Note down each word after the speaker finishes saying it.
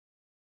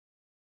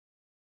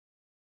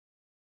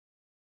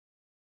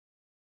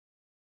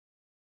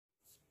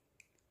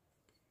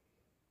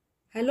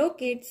Hello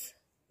kids,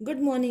 good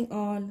morning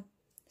all.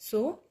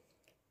 So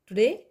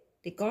today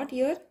record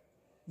your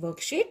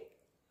worksheet,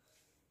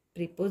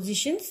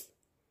 prepositions.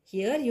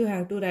 Here you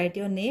have to write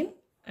your name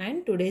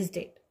and today's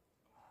date.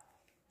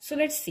 So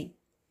let's see.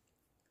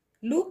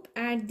 Look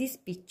at these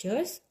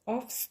pictures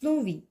of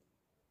Snowy,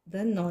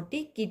 the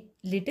naughty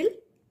little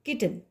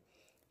kitten.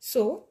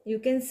 So you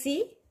can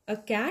see a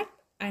cat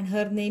and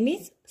her name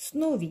is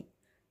Snowy.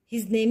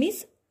 His name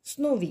is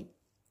Snowy.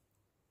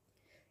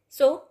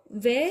 So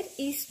where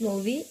is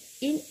Snowy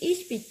in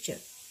each picture?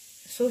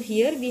 So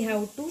here we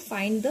have to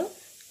find the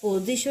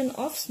position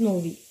of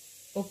Snowy.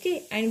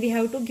 Okay, and we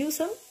have to give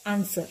some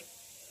answer.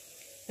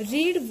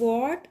 Read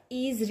what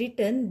is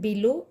written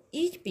below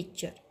each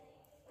picture.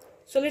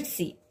 So let's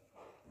see.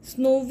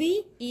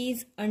 Snowy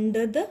is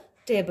under the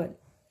table.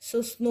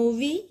 So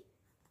Snowy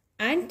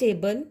and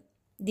table,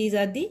 these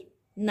are the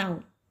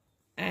noun.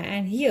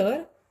 And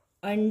here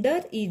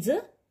under is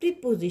a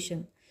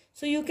preposition.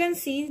 So you can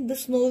see the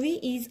Snowy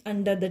is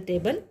under the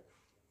table.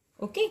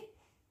 Okay.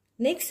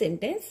 Next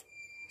sentence.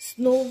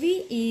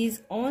 Snowy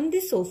is on the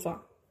sofa.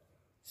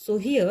 So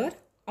here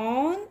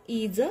on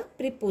is a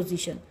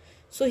preposition.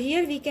 So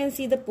here we can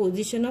see the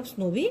position of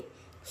Snowy.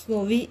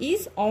 Snowy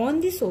is on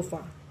the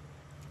sofa.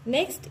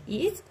 Next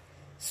is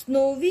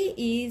Snowy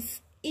is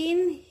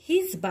in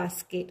his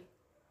basket.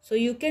 So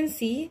you can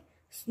see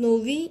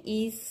Snowy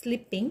is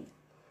sleeping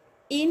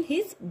in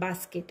his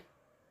basket.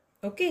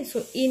 Okay,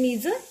 so in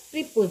is a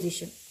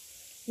preposition.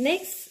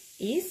 Next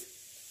is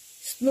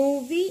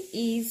Snowy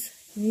is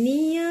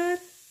near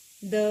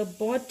the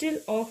bottle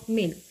of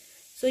milk.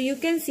 So you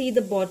can see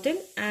the bottle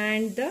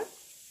and the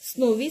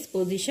Snowy's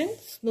position.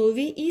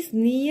 Snowy is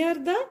near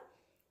the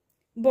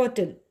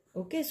bottle.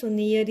 Okay, so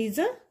near is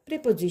a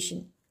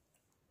preposition.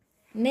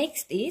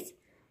 Next is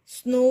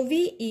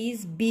Snowy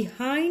is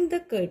behind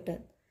the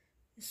curtain.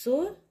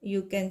 So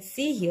you can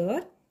see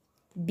here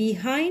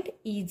behind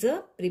is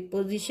a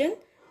preposition.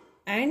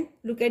 And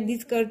look at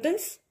these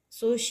curtains.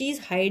 So she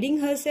is hiding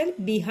herself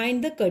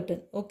behind the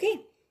curtain.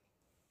 Okay.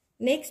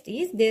 Next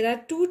is there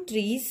are two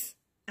trees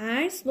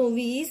and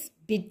Snowy is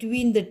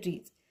between the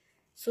trees.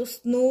 So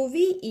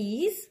Snowy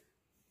is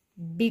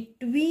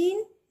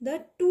between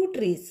the two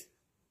trees.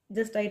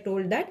 Just I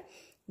told that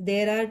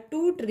there are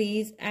two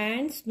trees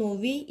and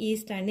Snowy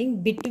is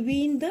standing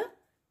between the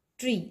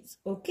trees.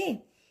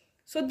 Okay.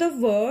 So the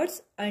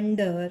words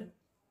under,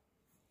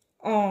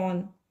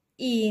 on,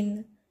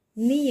 in,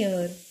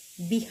 near,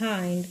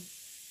 behind,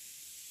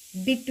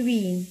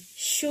 between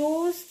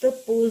shows the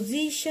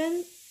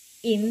position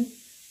in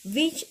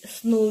which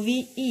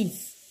Snowy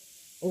is.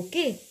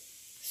 Okay.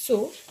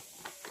 So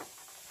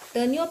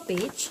turn your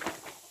page.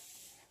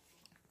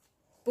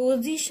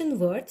 Position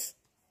words.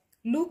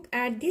 Look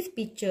at these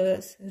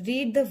pictures.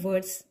 Read the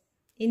words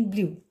in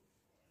blue.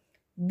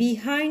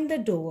 Behind the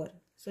door.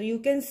 So you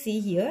can see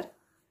here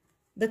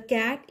the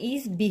cat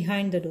is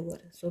behind the door.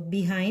 So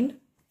behind.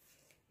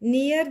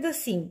 Near the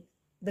sink.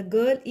 The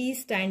girl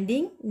is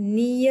standing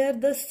near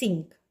the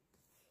sink.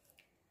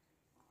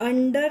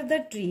 Under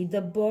the tree.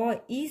 The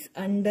boy is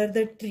under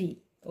the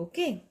tree.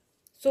 Okay.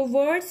 So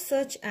words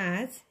such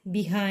as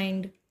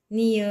behind,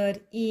 near,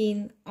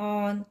 in,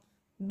 on,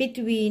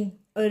 between,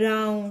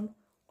 around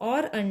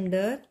or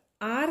under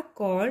are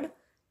called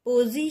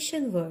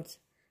position words.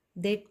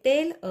 They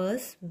tell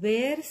us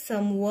where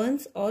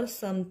someone's or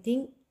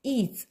something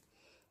is.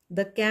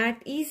 The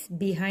cat is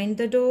behind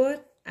the door,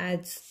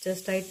 as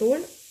just I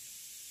told.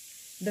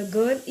 The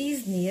girl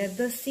is near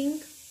the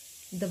sink.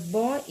 The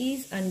boy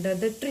is under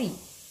the tree.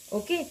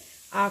 Okay.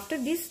 After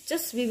this,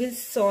 just we will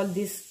solve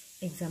these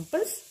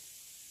examples.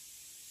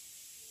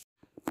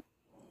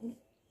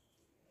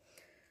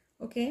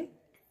 Okay.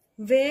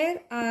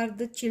 Where are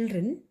the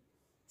children?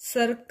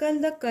 Circle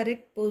the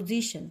correct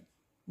position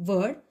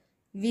word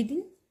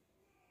within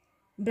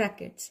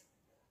brackets.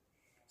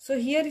 So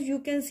here you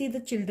can see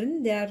the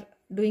children, they are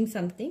doing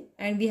something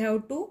and we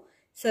have to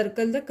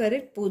circle the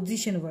correct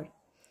position word.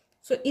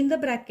 So in the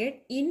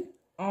bracket, in,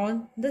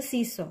 on the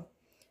seesaw.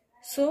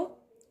 So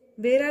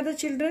where are the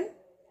children?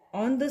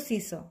 On the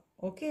seesaw.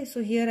 Okay,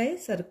 so here I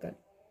circle.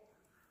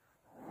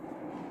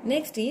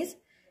 Next is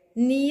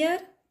near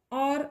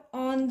or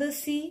on the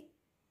sea.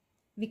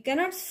 We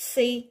cannot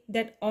say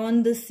that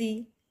on the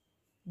sea.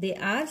 They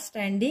are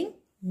standing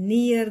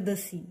near the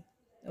sea.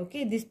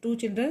 Okay, these two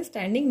children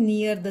standing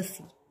near the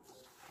sea.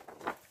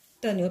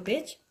 Turn your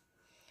page.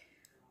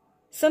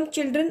 Some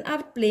children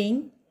are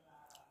playing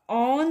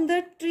on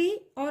the tree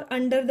or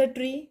under the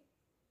tree.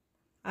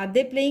 Are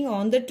they playing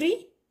on the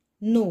tree?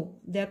 No,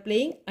 they are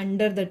playing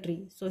under the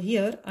tree. So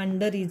here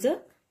under is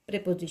a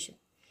preposition.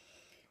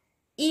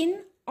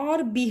 In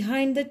or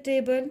behind the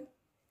table.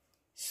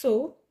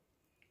 So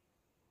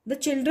the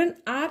children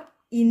are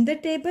in the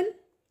table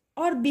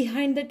or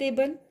behind the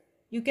table.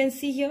 You can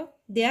see here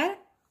they are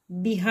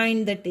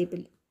behind the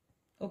table.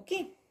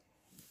 Okay.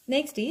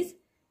 Next is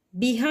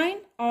behind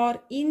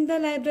or in the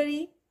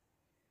library.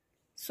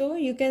 So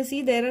you can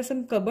see there are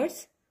some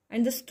cupboards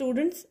and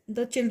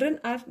the children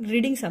are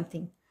reading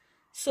something.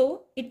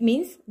 So it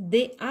means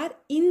they are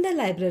in the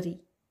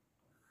library.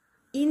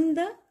 in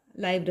the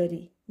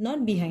library,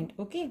 not behind.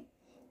 Okay.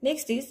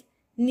 Next is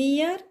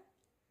near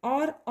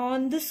or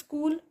on the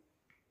school.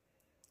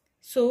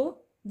 So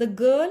the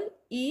girl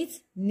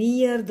is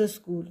near the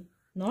school,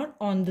 not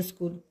on the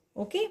school.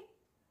 Okay.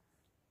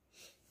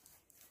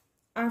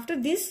 After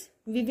this,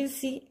 we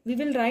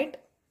will write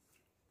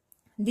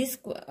this,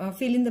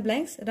 fill in the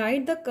blanks.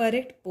 Write the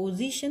correct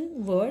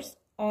position words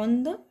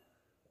on the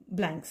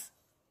blanks.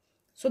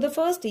 So the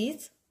first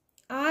is,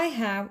 I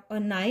have a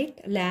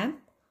night lamp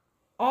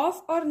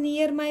off or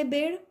near my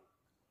bed.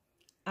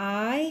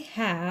 I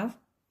have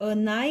a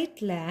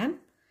night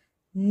lamp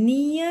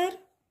near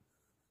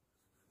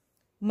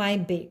my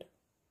bed.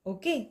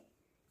 Okay.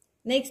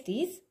 Next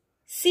is,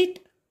 sit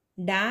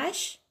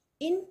dash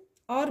in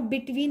or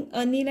between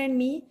Anil and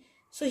me.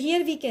 So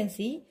here we can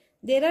see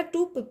there are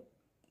two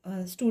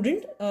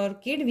student or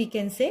kid, we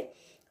can say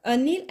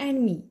Anil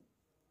and me,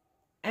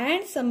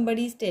 and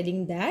somebody is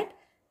telling that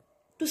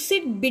to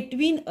sit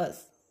between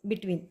us,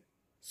 between.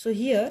 So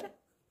here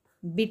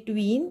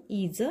between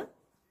is a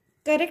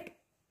correct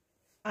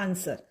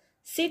answer.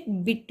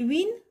 Sit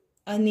between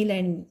Anil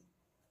and me.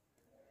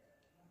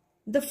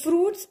 The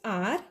fruits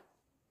are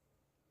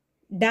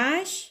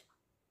dash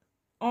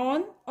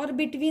on or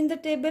between the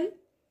table.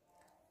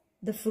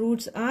 The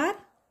fruits are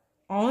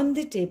on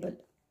the table.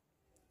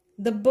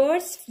 The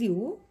birds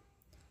flew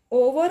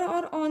over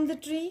or on the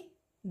tree.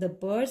 The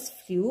birds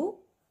flew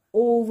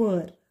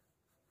over.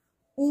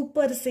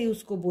 ऊपर से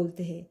उसको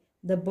बोलते हैं.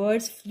 The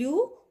birds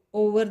flew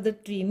over the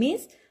tree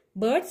means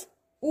birds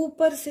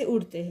ऊपर से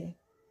उड़ते हैं,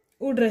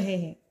 उड़ रहे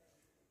हैं.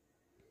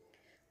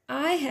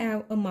 I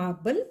have a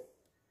marble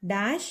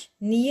dash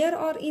near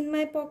or in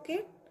my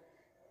pocket.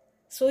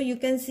 So you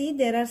can see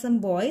there are some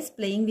boys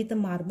playing with a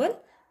marble,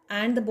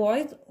 and the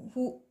boy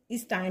who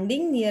is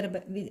standing near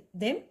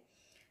them,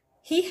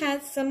 he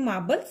has some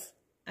marbles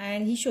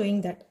and he's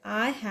showing that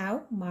I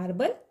have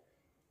marble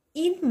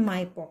in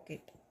my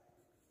pocket.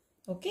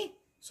 Okay.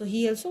 So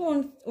he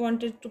also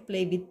wanted to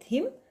play with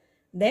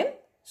them.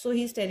 So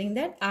he is telling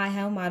that I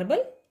have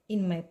marble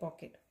in my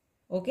pocket.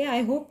 Okay.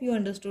 I hope you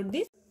understood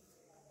this.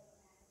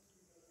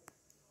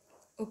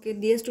 Okay,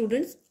 dear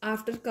students,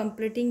 after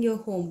completing your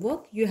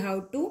homework, you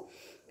have to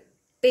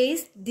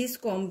paste this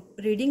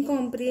reading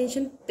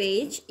comprehension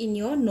page in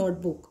your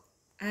notebook,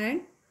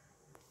 and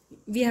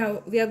we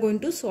are going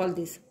to solve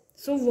this.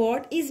 So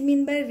what is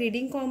mean by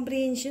reading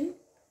comprehension?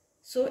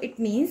 So it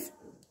means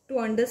to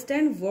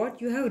understand what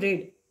you have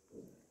read.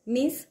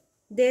 Means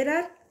there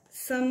are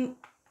some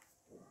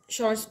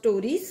short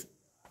stories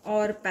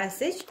or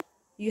passage.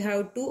 You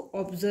have to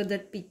observe the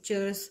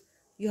pictures.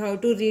 You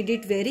have to read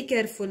it very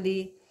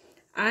carefully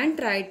and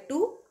try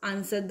to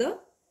answer the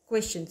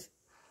questions.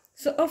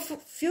 So a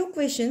few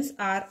questions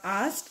are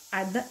asked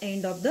at the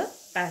end of the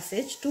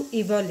passage to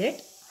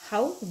evaluate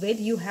how well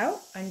you have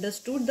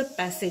understood the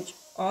passage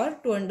or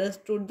to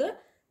understood the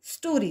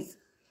stories.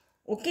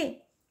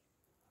 Okay.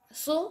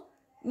 So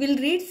we'll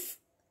read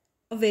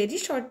a very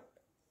short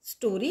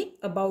story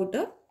about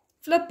a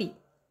Fluffy.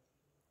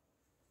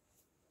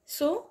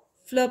 So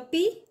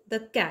Fluffy the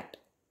cat.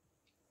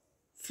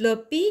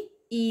 Fluffy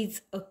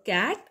is a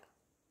cat.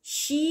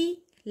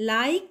 She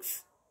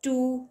likes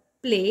to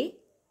play.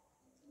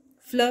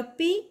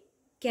 Fluffy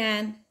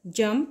can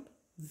jump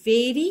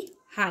very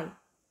high.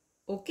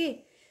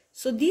 Okay.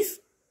 So this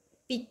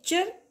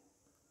picture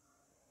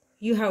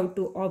you have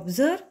to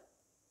observe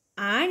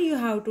and you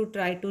have to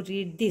try to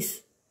read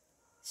this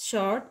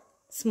short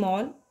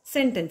small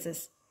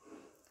sentences.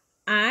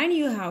 And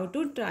you have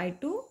to try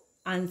to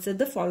answer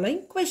the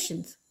following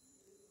questions.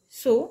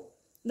 So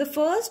the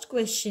first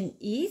question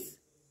is,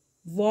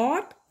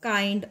 what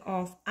kind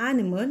of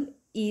animal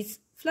is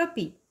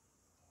Fluffy?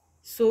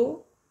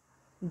 So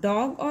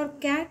dog or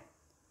cat?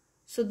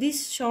 So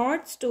this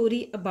short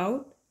story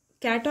about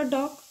cat or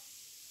dog.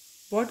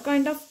 What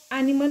kind of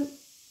animal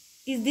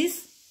is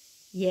this?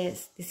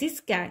 Yes, this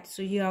is cat.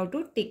 So you have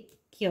to tick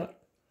here.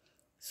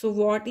 So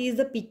what is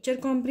the picture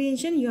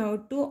comprehension? You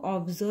have to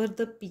observe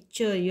the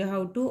picture. You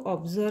have to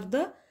observe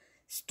the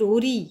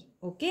story.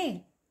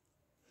 Okay.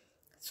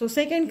 So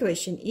second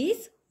question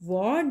is,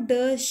 what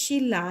does she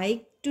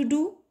like to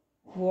do?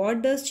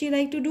 What does she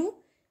like to do?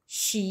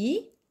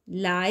 She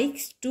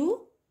likes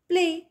to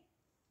play.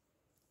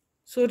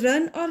 So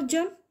run or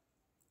jump?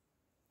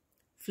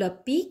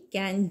 Fluffy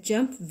can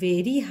jump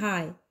very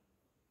high.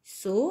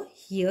 So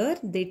here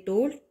they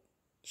told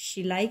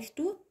she likes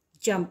to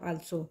jump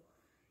also.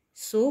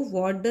 So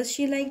what does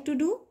she like to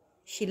do?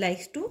 She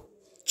likes to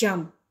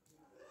jump.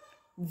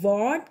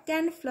 What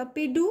can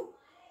Fluffy do?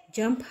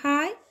 Jump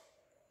high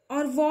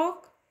or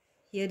walk?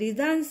 Here is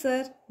the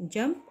answer.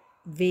 Jump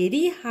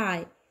very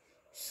high.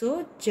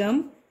 So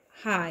jump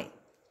high.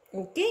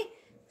 Okay.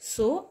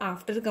 So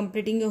after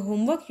completing your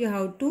homework, you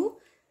have to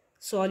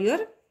solve your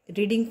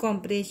reading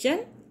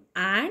comprehension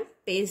and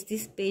paste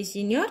this page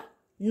in your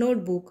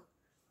notebook.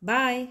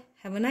 Bye.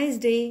 Have a nice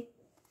day.